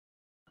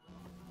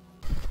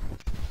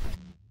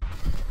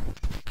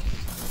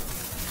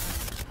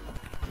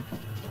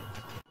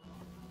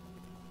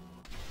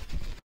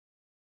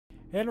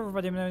Hello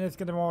everybody, my name is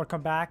Gavin.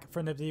 Welcome back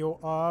for another video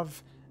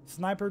of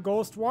Sniper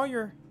Ghost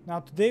Warrior. Now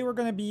today we're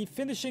going to be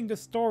finishing the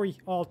story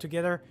all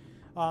together.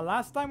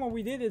 Last time what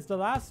we did is the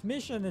last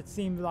mission, it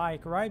seemed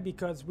like, right?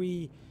 Because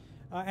we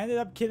ended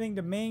up killing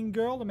the main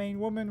girl, the main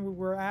woman we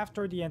were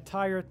after the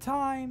entire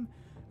time.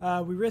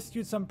 We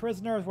rescued some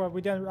prisoners. Well, we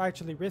didn't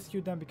actually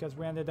rescue them because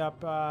we ended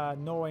up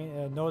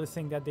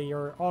noticing that they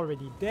are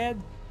already dead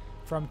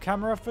from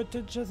camera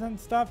footages and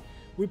stuff.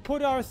 We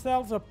put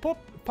ourselves a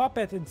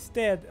puppet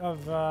instead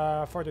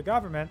of for the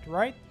government,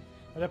 right?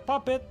 But the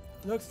puppet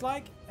looks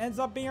like ends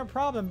up being a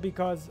problem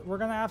because we're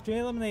gonna have to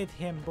eliminate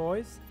him,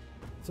 boys.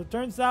 So it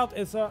turns out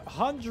it's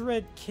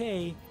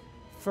 100k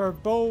for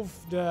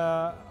both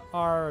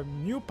our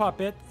new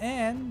puppet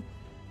and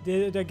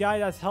the guy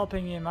that's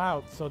helping him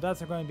out. So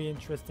that's going to be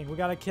interesting. We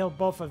gotta kill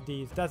both of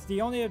these. That's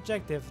the only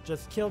objective.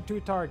 Just kill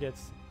 2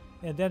 targets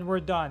and then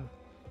we're done.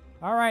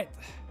 All right,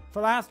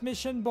 for last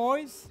mission,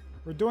 boys.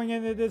 We're doing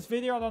it in this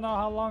video. I don't know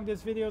how long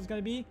this video is going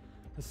to be.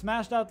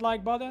 Smash that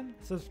like button,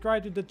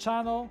 subscribe to the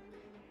channel,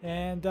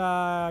 and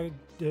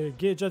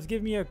just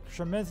give me a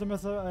tremendous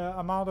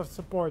amount of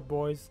support,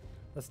 boys.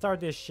 Let's start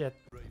this shit.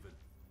 Raven,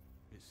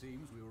 it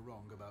seems we were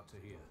wrong about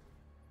Tahir.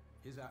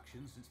 His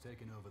actions since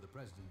taking over the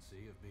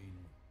presidency have been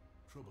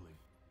troubling.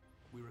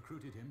 We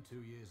recruited him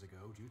 2 years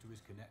ago due to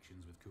his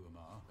connections with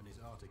Kuamar and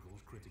his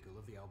articles critical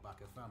of the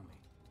Al-Bakr family.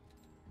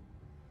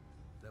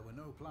 There were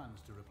no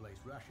plans to replace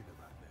Rashida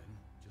back then,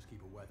 just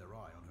keep a weather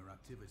eye on her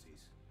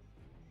activities.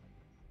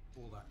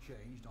 All that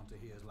changed on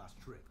Tahir's last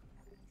trip.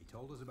 He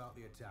told us about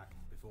the attack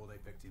before they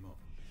picked him up,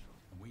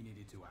 and we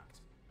needed to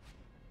act.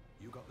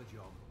 You got the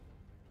job.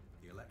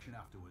 The election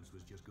afterwards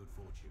was just good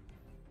fortune.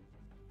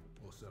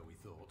 Or so we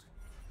thought.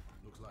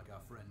 Looks like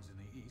our friends in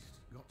the East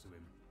got to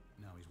him.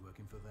 Now he's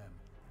working for them.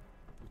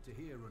 With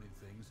Tahir running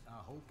things,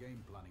 our whole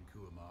game plan in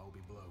Kuamar will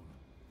be blown.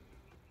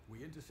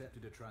 We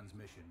intercepted a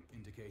transmission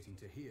indicating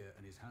Tahir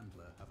and his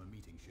handler have a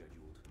meeting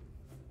scheduled.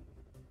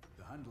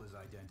 The handler's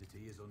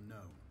identity is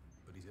unknown,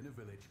 but he's in a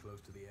village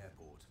close to the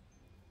airport.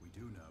 We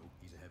do know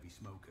he's a heavy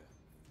smoker,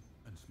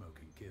 and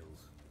smoking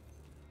kills.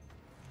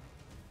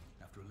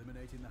 After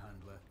eliminating the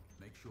handler,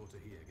 make sure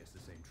Tahir gets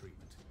the same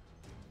treatment.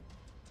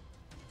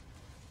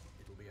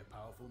 It'll be a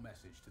powerful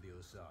message to the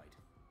other side.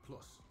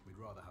 Plus,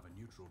 we'd rather have a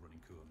neutral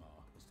running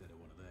Kuamar instead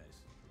of one of theirs.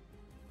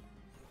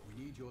 We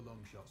need your long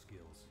shot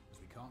skills,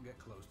 as we can't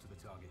get close to the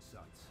target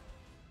sites.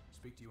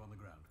 Speak to you on the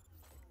ground.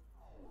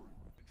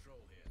 Control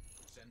here.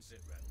 Send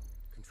sitrep.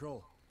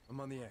 Control,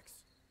 I'm on the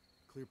X.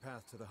 Clear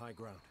path to the high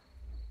ground.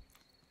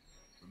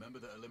 Remember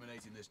that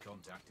eliminating this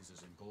contact is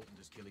as important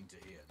as killing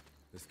Tahir.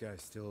 This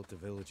guy's still at the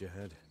village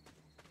ahead.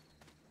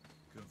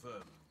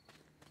 Confirm.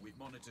 We've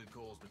monitored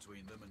calls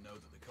between them and know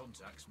that the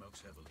contact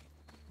smokes heavily.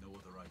 No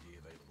other ID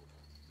available.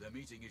 Their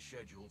meeting is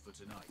scheduled for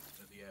tonight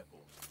at the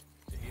airport.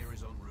 Tahir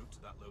is en route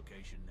to that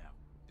location now.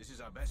 This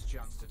is our best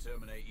chance to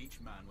terminate each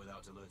man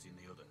without alerting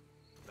the other.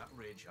 That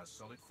ridge has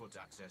solid foot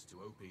access to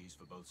OPs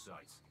for both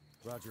sides.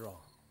 Roger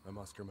all. I'm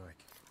Oscar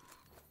Mike.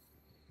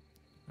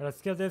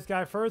 Let's kill this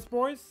guy first,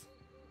 boys.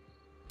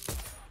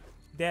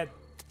 Dead.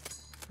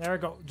 There we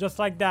go. Just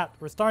like that.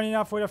 We're starting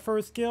off with a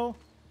first kill.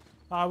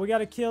 We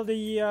gotta kill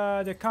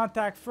the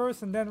contact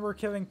first, and then we're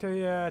killing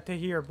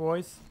Tahir,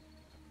 boys.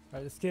 All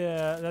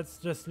right, let's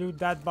just loot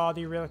that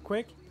body real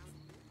quick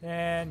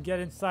and get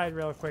inside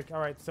real quick.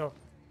 All right, so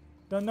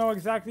don't know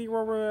exactly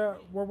what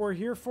we're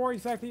here for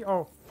exactly.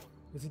 Oh,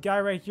 there's a guy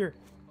right here.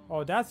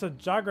 Oh, that's a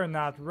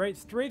juggernaut, right?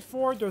 Straight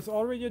forward, there's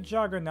already a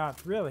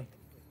juggernaut, really.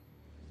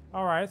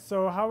 All right,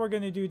 so how we're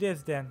gonna do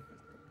this then?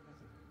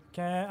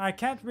 I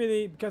can't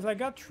really, because I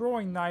got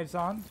throwing knives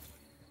on.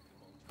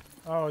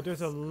 Oh,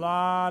 there's a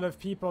lot of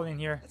people in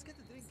here.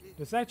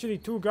 There's actually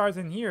 2 guards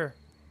in here.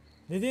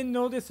 They didn't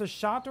notice a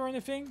shot or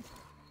anything?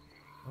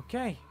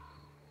 Okay.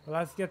 Well,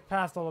 let's get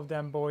past all of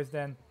them, boys,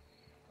 then.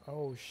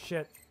 Oh,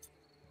 shit.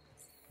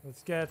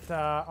 Let's get,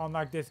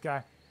 unlock this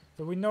guy.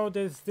 So we know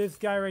this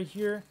guy right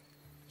here.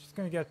 Just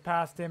gonna get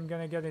past him.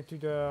 Gonna get into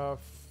the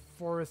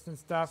forest and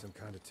stuff. Some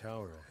kind of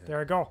tower ahead. There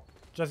we go.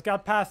 Just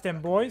got past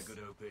him, boys. Good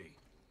OP.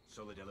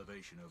 Solid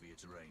elevation over your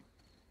terrain.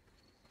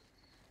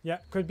 Yeah,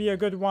 could be a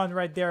good one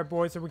right there,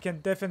 boys. So we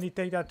can definitely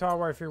take that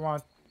tower if we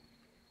want.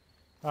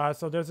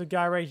 So there's a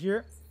guy right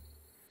here.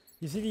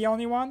 Is he the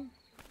only one?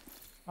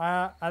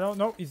 I don't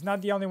know. He's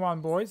not the only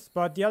one, boys.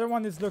 But the other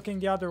one is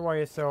looking the other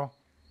way, so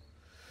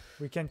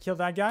we can kill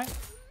that guy.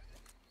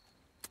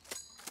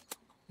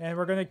 And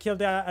we're gonna kill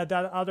that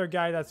other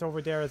guy that's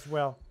over there as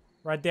well.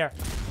 Right there.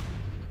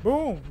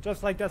 Boom!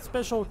 Just like that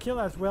special kill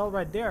as well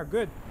right there.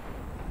 Good.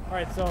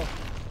 Alright,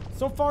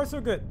 so far so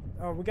good.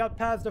 We got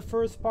past the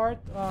first part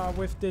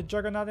with the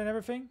juggernaut and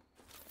everything.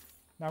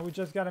 Now we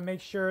just gotta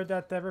make sure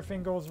that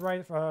everything goes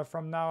right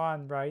from now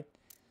on, right?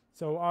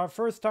 So our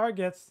first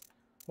targets,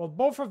 well,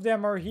 both of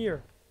them are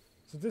here.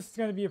 So this is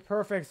gonna be a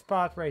perfect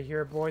spot right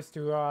here, boys,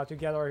 to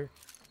get our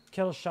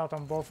kill shot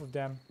on both of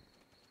them.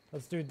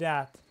 Let's do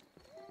that.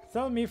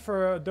 Tell me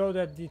though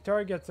that the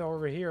targets are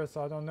over here,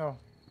 so I don't know.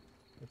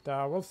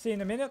 But we'll see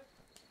in a minute.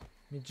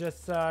 Let me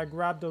just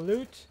grab the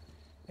loot.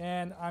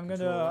 and I'm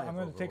Control line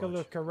gonna of take a Overwatch.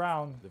 look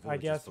around. The I village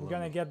is guess we're below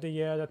gonna me. get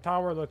the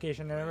tower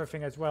location and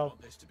everything as I well.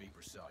 want this to be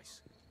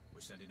precise.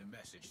 We're sending a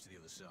message to the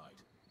other side.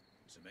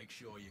 So make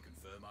sure you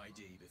confirm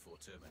ID before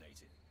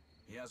terminating.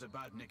 He has a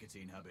bad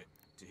nicotine habit.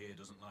 Tahir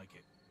doesn't like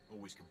it.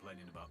 Always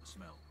complaining about the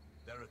smell.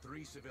 There are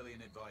 3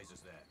 civilian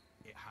advisors there.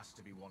 It has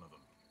to be one of them.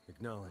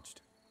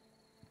 Acknowledged.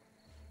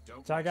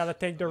 Don't So I gotta miss.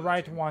 take the Alert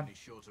right him, one. and he's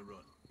sure to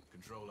run.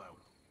 Control out.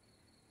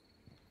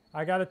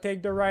 I gotta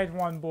take the right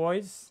one,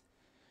 boys.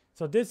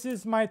 So this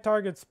is my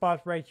target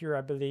spot right here,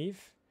 I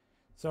believe.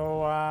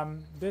 So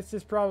this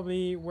is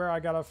probably where I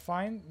gotta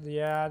find.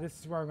 Yeah, this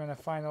is where I'm gonna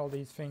find all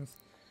these things.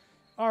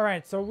 All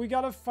right, so we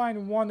gotta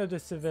find one of the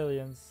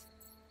civilians.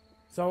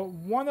 So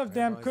one of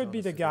them Eyes could on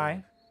be the the guy.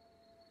 civilian.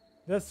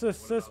 That's the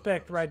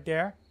suspect right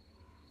there.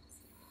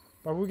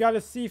 But we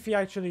gotta see if he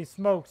actually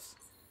smokes.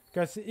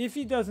 Because if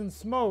he doesn't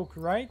smoke,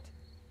 right?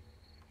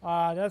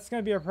 That's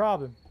gonna be a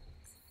problem.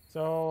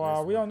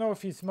 So we don't know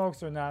if he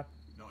smokes or not.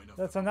 Not enough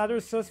That's for another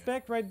confirmation yet.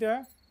 suspect right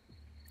there.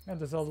 And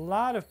there's a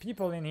lot of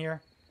people in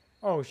here.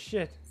 Oh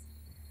shit.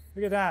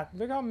 Look at that.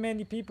 Look how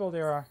many people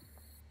there are.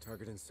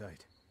 Target in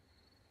sight.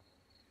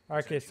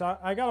 Okay, so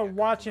I gotta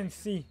watch and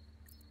see.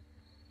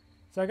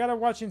 So I gotta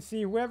watch and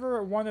see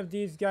whoever one of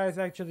these guys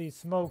actually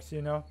smokes,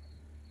 you know.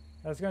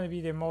 That's gonna be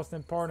the most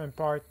important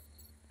part.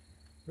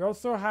 We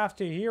also have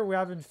to hear, we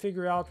haven't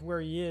figured out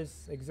where he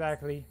is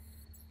exactly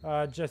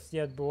just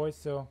yet, boys.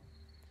 So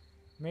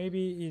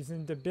maybe he's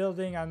in the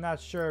building, I'm not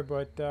sure,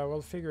 but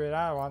we'll figure it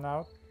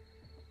out.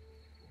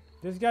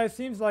 This guy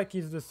seems like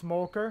he's the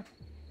smoker.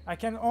 I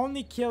can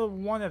only kill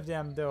one of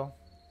them though.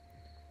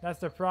 That's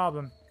the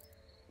problem.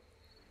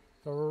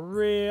 So we're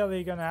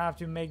really gonna have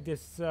to make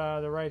this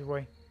the right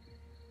way.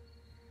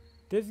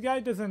 This guy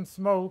doesn't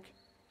smoke.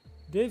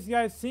 This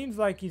guy seems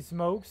like he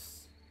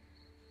smokes.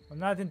 I'm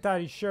not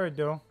entirely sure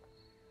though.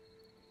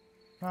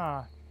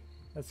 Huh.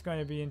 That's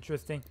gonna be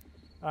interesting.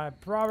 I'm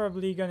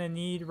probably gonna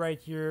need right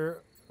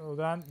here. Hold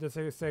on. There's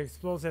an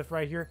explosive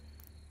right here.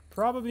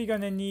 Probably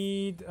gonna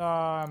need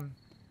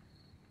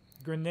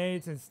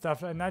grenades and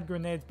stuff. Not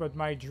grenades, but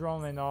my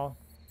drone and all.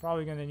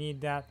 Probably gonna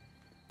need that.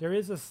 There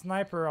is a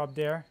sniper up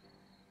there.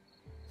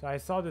 So I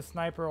saw the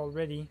sniper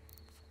already.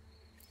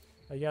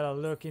 I gotta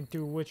look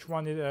into which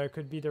one it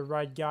could be the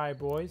right guy,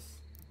 boys.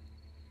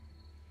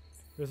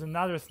 There's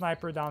another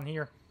sniper down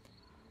here.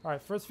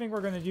 Alright, first thing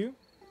we're gonna do.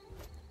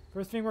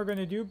 Boys.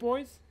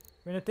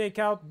 We're gonna take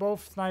out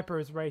both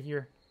snipers right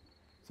here.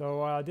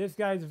 So this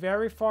guy's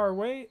very far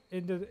away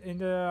in the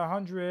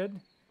 1100.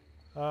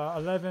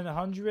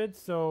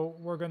 So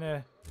we're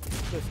gonna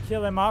just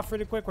kill him off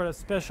really quick with a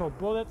special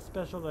bullet,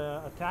 special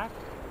attack.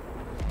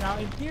 Now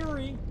in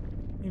theory,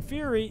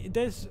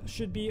 this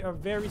should be a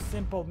very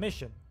simple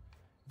mission.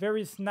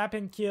 Very snap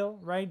and kill,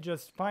 right?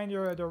 Just find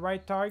the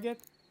right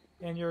target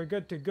and you're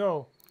good to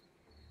go.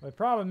 The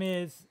problem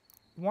is,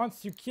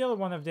 once you kill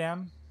one of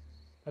them,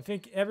 I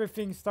think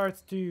everything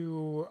starts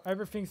to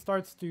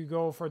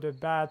go for the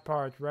bad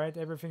part, right?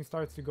 Everything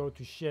starts to go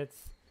to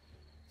shits.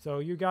 So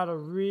you gotta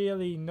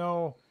really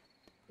know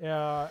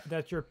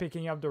that you're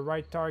picking up the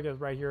right target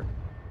right here.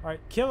 Alright,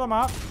 kill him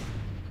off.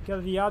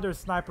 Kill the other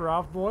sniper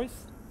off,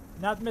 boys.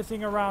 Not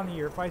messing around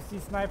here. If I see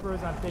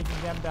snipers, I'm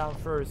taking them down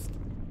first.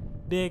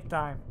 Big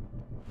time.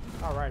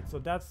 Alright, so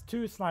that's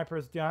 2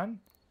 snipers done.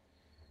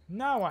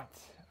 Now what?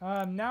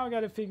 Now I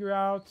gotta figure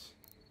out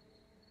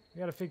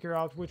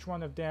which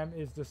one of them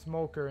is the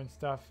smoker and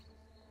stuff.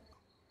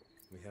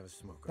 We have a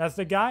smoker. That's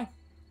the guy?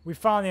 We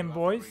found him, You have the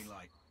boys. green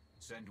light.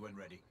 Send when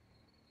ready.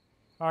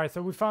 Alright,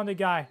 so we found the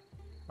guy.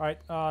 Alright,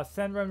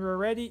 send when we're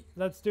ready.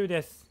 Let's do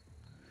this.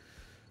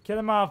 Kill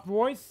him off,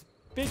 boys.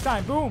 Big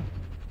time. Boom.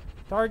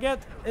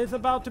 Target is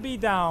about to be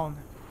down.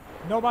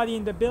 Nobody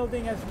in the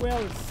building as well.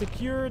 It's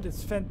secured.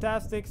 It's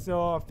fantastic.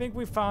 So I think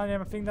we found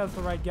him. I think that's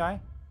the right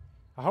guy.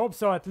 I hope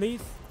so, at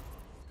least.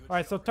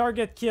 Alright, so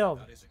target killed.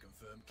 That is a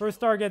confirmed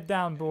First target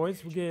down,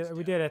 boys. We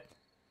did it.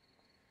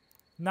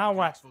 Now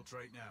what?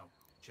 Exfiltrate now.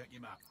 Check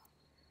your map.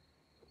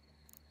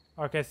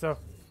 Okay, so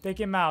take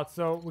him out.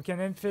 So we can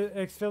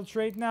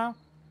exfiltrate now.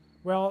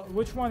 Well,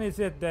 which one is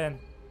it then?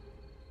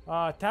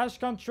 Tash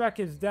contract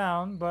is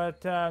down,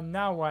 but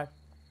now what?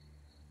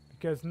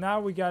 Because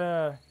now we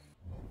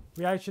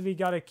actually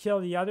gotta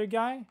kill the other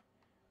guy.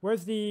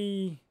 Where's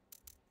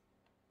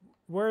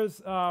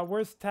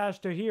Tash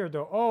to here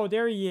though? Oh,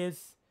 there he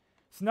is.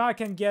 So now I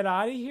can get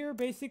out of here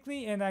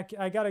basically, and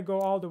I gotta go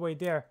all the way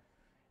there.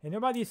 And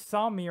nobody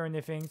saw me or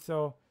anything,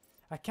 so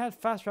I can't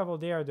fast travel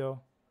there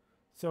though.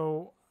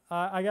 So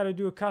I gotta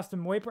do a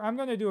custom waypoint. I'm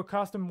gonna do a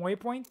custom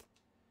waypoint.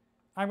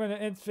 I'm gonna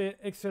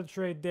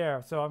exfiltrate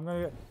there. So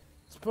I'm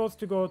supposed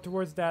to go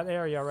towards that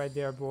area right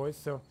there, boys.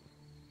 So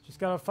just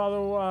gotta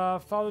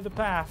follow the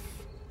path.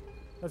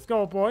 Let's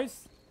go,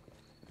 boys.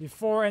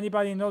 Before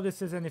anybody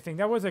notices anything.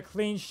 That was a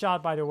clean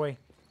shot, by the way.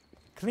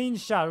 Clean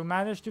shot. We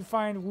managed to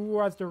find who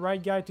was the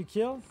right guy to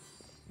kill.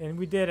 And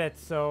we did it.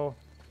 So,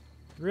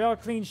 real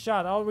clean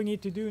shot. All we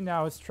need to do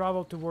now is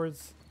travel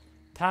towards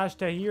Tash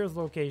Tahir's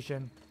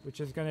location.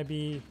 Which is gonna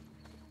be...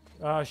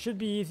 should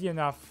be easy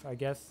enough, I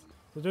guess.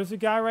 So there's a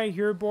guy right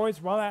here,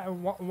 boys. While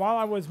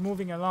I was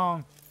moving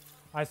along,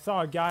 I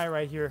saw a guy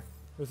right here.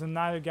 There's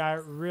another guy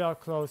real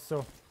close.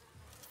 So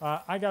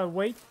I gotta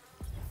wait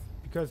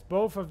because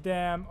both of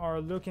them are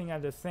looking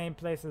at the same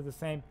place at the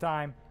same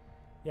time.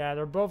 Yeah,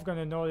 they're both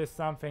gonna notice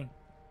something.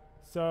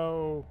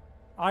 So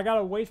I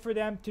gotta wait for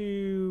them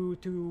to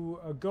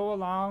go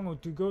along or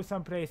to go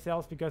someplace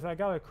else because I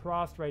got a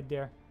cross right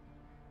there.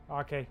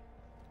 Okay,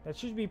 that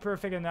should be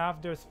perfect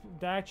enough. They're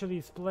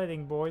actually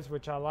splitting, boys,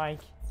 which I like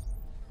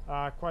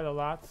quite a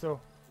lot. So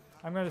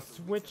I'm gonna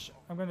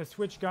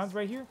switch guns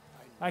right here.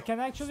 I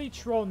can actually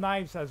throw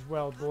knives as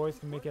well, boys,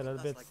 to make it a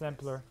little bit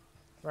simpler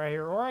right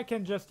here, or I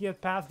can just get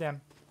past them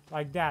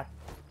like that.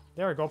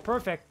 There we go,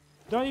 perfect.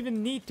 Don't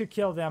even need to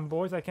kill them,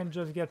 boys. I can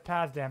just get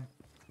past them,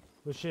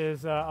 which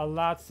is a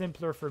lot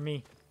simpler for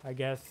me, I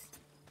guess.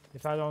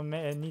 If I don't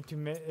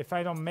if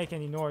I don't make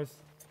any noise.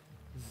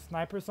 There's a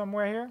sniper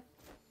somewhere here.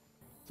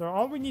 So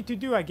all we need to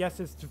do, I guess,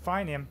 is to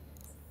find him.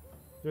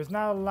 There's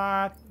not a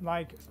lot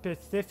like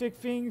specific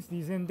things.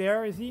 He's in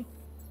there, is he?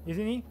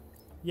 Isn't he?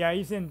 Yeah,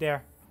 he's in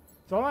there.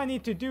 So all I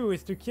need to do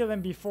is to kill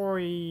him before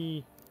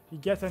he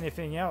gets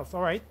anything else.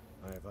 All right.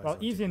 Well,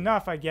 easy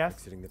enough, I guess.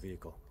 Exiting the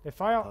vehicle. If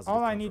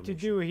all I need to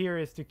do here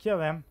is to kill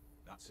him,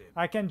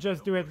 I can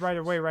just do it right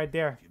away, right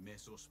there. If you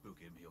miss or spook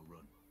him, he'll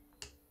run.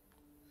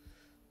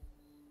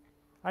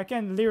 I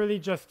can literally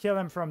just kill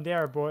him from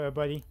there,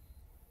 buddy.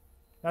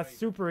 That's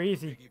super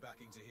easy.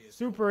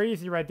 Super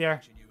easy right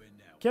there.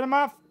 Kill him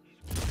off.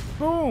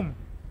 Boom.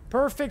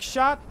 Perfect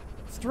shot.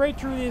 Straight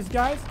through these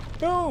guys.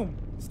 Boom.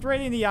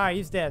 Straight in the eye.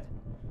 He's dead.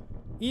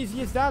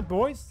 Easy as that,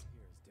 boys.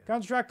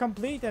 Contract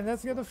complete, and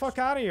let's get the fuck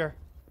out of here.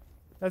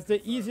 That's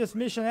the easiest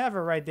mission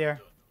ever right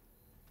there.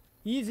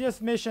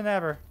 Easiest mission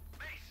ever.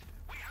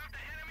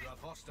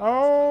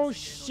 Oh,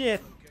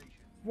 shit.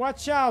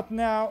 Watch out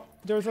now.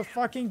 There's a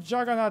fucking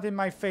juggernaut in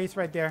my face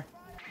right there.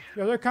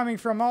 Yo, they're coming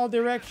from all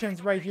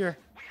directions right here.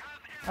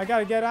 I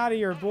gotta get out of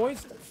here,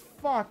 boys.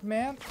 Fuck,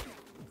 man.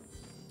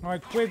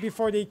 Alright, quick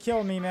before they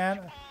kill me, man.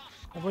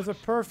 It was a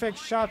perfect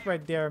shot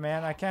right there,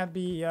 man. I can't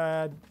be,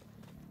 I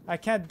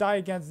can't die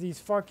against these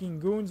fucking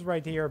goons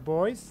right here,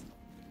 boys.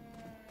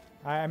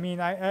 I mean,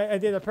 I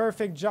did a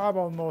perfect job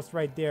almost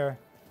right there.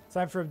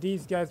 Time for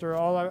these guys. They're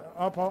all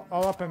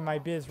up in my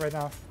biz right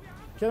now.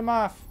 Kill them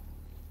off.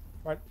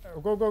 Right,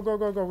 go, go, go,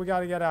 go, go. We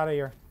gotta get out of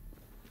here.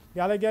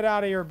 Gotta get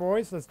out of here,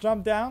 boys. Let's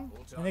jump down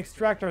and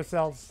extract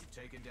ourselves.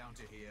 Taken down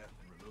to here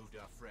and removed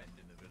our friend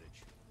in the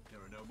village.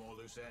 There are no more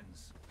loose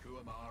ends.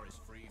 Kuamar is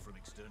free from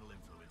external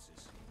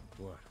influences.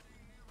 What?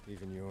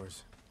 Even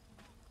yours?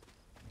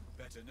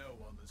 Better know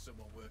one than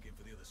someone working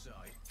for the other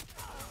side.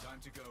 Time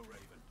to go,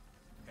 Raven.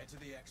 Head to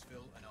the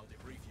exfil and I'll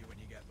debrief you when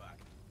you get back.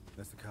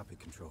 That's the copy,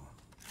 Control.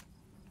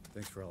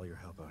 Thanks for all your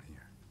help out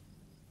here.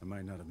 I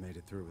might not have made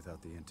it through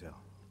without the intel.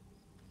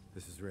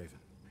 This is Raven.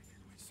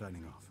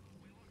 Signing off.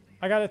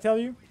 I gotta tell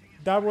you,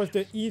 that was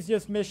the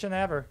easiest mission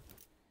ever.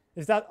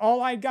 Is that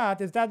all I got?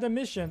 Is that the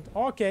mission?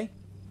 Okay.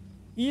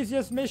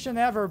 Easiest mission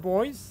ever,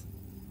 boys.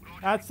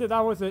 That's it. That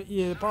was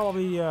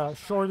probably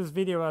shortest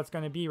video that's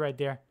gonna be right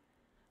there.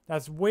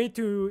 That's way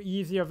too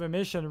easy of a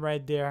mission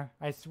right there.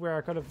 I swear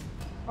I could have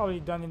probably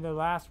done in the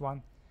last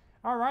one.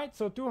 Alright,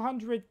 so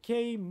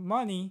 200k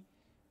money.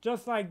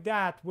 Just like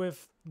that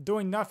with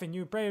doing nothing.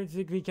 You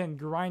basically can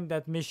grind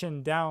that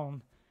mission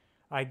down,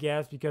 I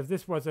guess, because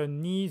this was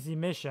an easy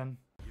mission.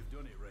 You've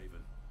done it,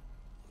 Raven.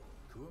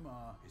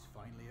 Kuamar is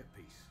finally at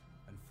peace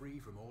and free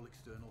from all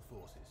external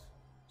forces.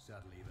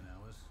 Sadly, even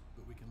ours,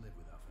 but we can live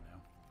with that for now.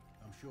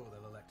 I'm sure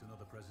they'll elect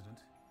another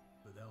president,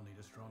 but they'll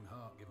need a strong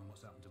heart given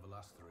what's happened to the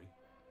last three.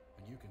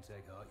 And you can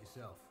take heart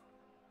yourself.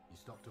 You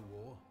stopped a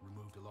war,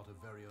 removed a lot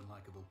of very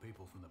unlikable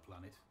people from the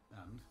planet,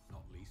 and,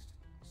 not least,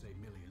 saved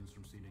millions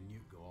from seeing a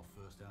nuke go off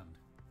firsthand.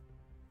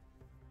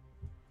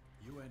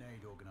 UN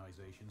aid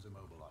organizations are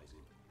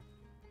mobilizing.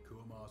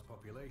 Kuamar's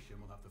population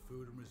will have the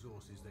food and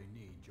resources they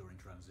need during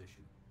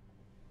transition.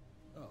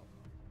 Oh,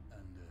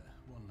 and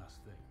one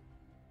last thing.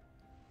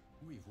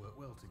 We've worked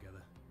well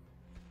together.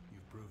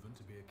 You've proven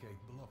to be a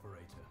capable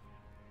operator.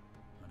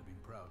 I'd have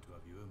been proud to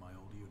have you in my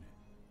old unit.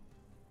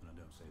 And I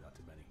don't say that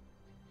to many.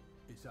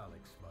 It's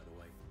Alex, by the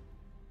way.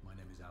 My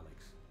name is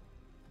Alex.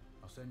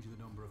 I'll send you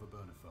the number of a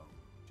burner phone,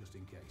 just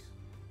in case.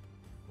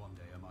 One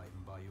day I might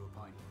even buy you a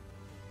pint.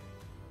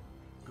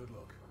 Good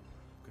luck.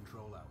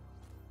 Control out.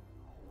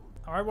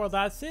 Alright, well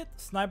that's it.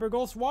 Sniper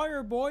Ghost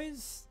Warrior,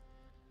 boys.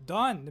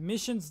 Done. The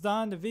mission's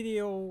done. The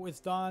video is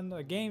done.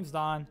 The game's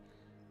done.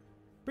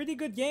 Pretty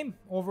good game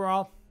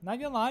overall. Not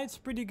gonna lie, it's a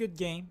pretty good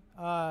game.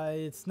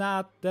 It's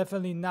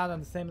definitely not on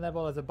the same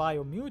level as a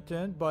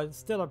Biomutant, but it's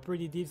still a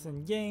pretty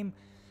decent game.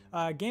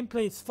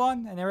 Gameplay is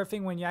fun and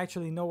everything when you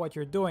actually know what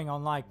you're doing,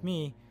 unlike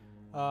me.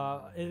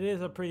 It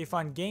is a pretty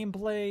fun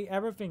gameplay.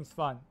 Everything's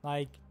fun.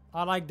 Like,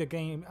 I like the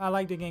game. I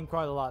like the game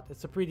quite a lot.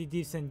 It's a pretty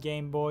decent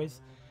game,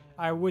 boys.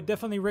 I would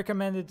definitely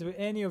recommend it to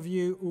any of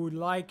you who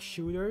like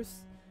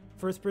shooters,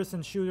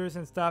 first-person shooters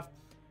and stuff.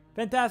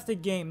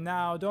 Fantastic game.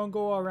 Now, don't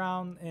go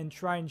around and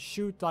try and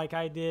shoot like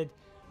I did.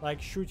 Like,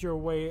 shoot your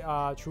way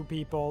through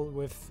people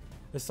with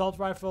assault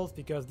rifles,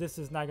 because this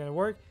is not going to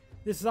work.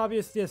 This is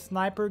obviously a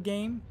sniper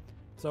game,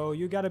 so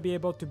you gotta be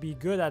able to be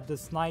good at the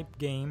snipe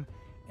game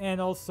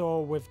and also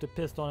with the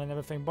pistol and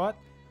everything. But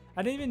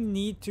I didn't even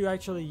need to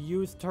actually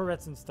use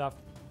turrets and stuff.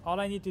 All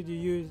you need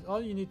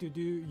to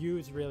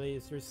use really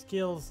is your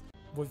skills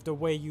with the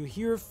way you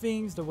hear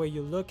things, the way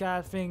you look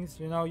at things.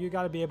 You know, you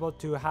gotta be able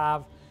to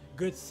have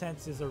good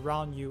senses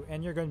around you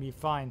and you're gonna be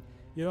fine.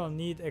 You don't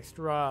need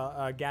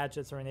extra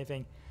gadgets or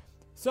anything.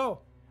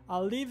 So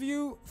I'll leave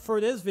you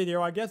for this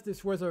video. I guess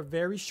this was a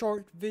very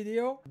short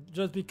video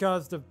just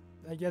because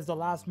I guess the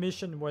last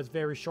mission was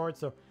very short.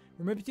 So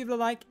remember to give a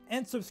like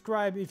and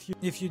subscribe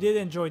if you did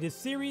enjoy this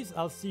series.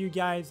 I'll see you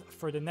guys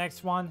for the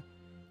next one.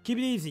 Keep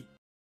it easy.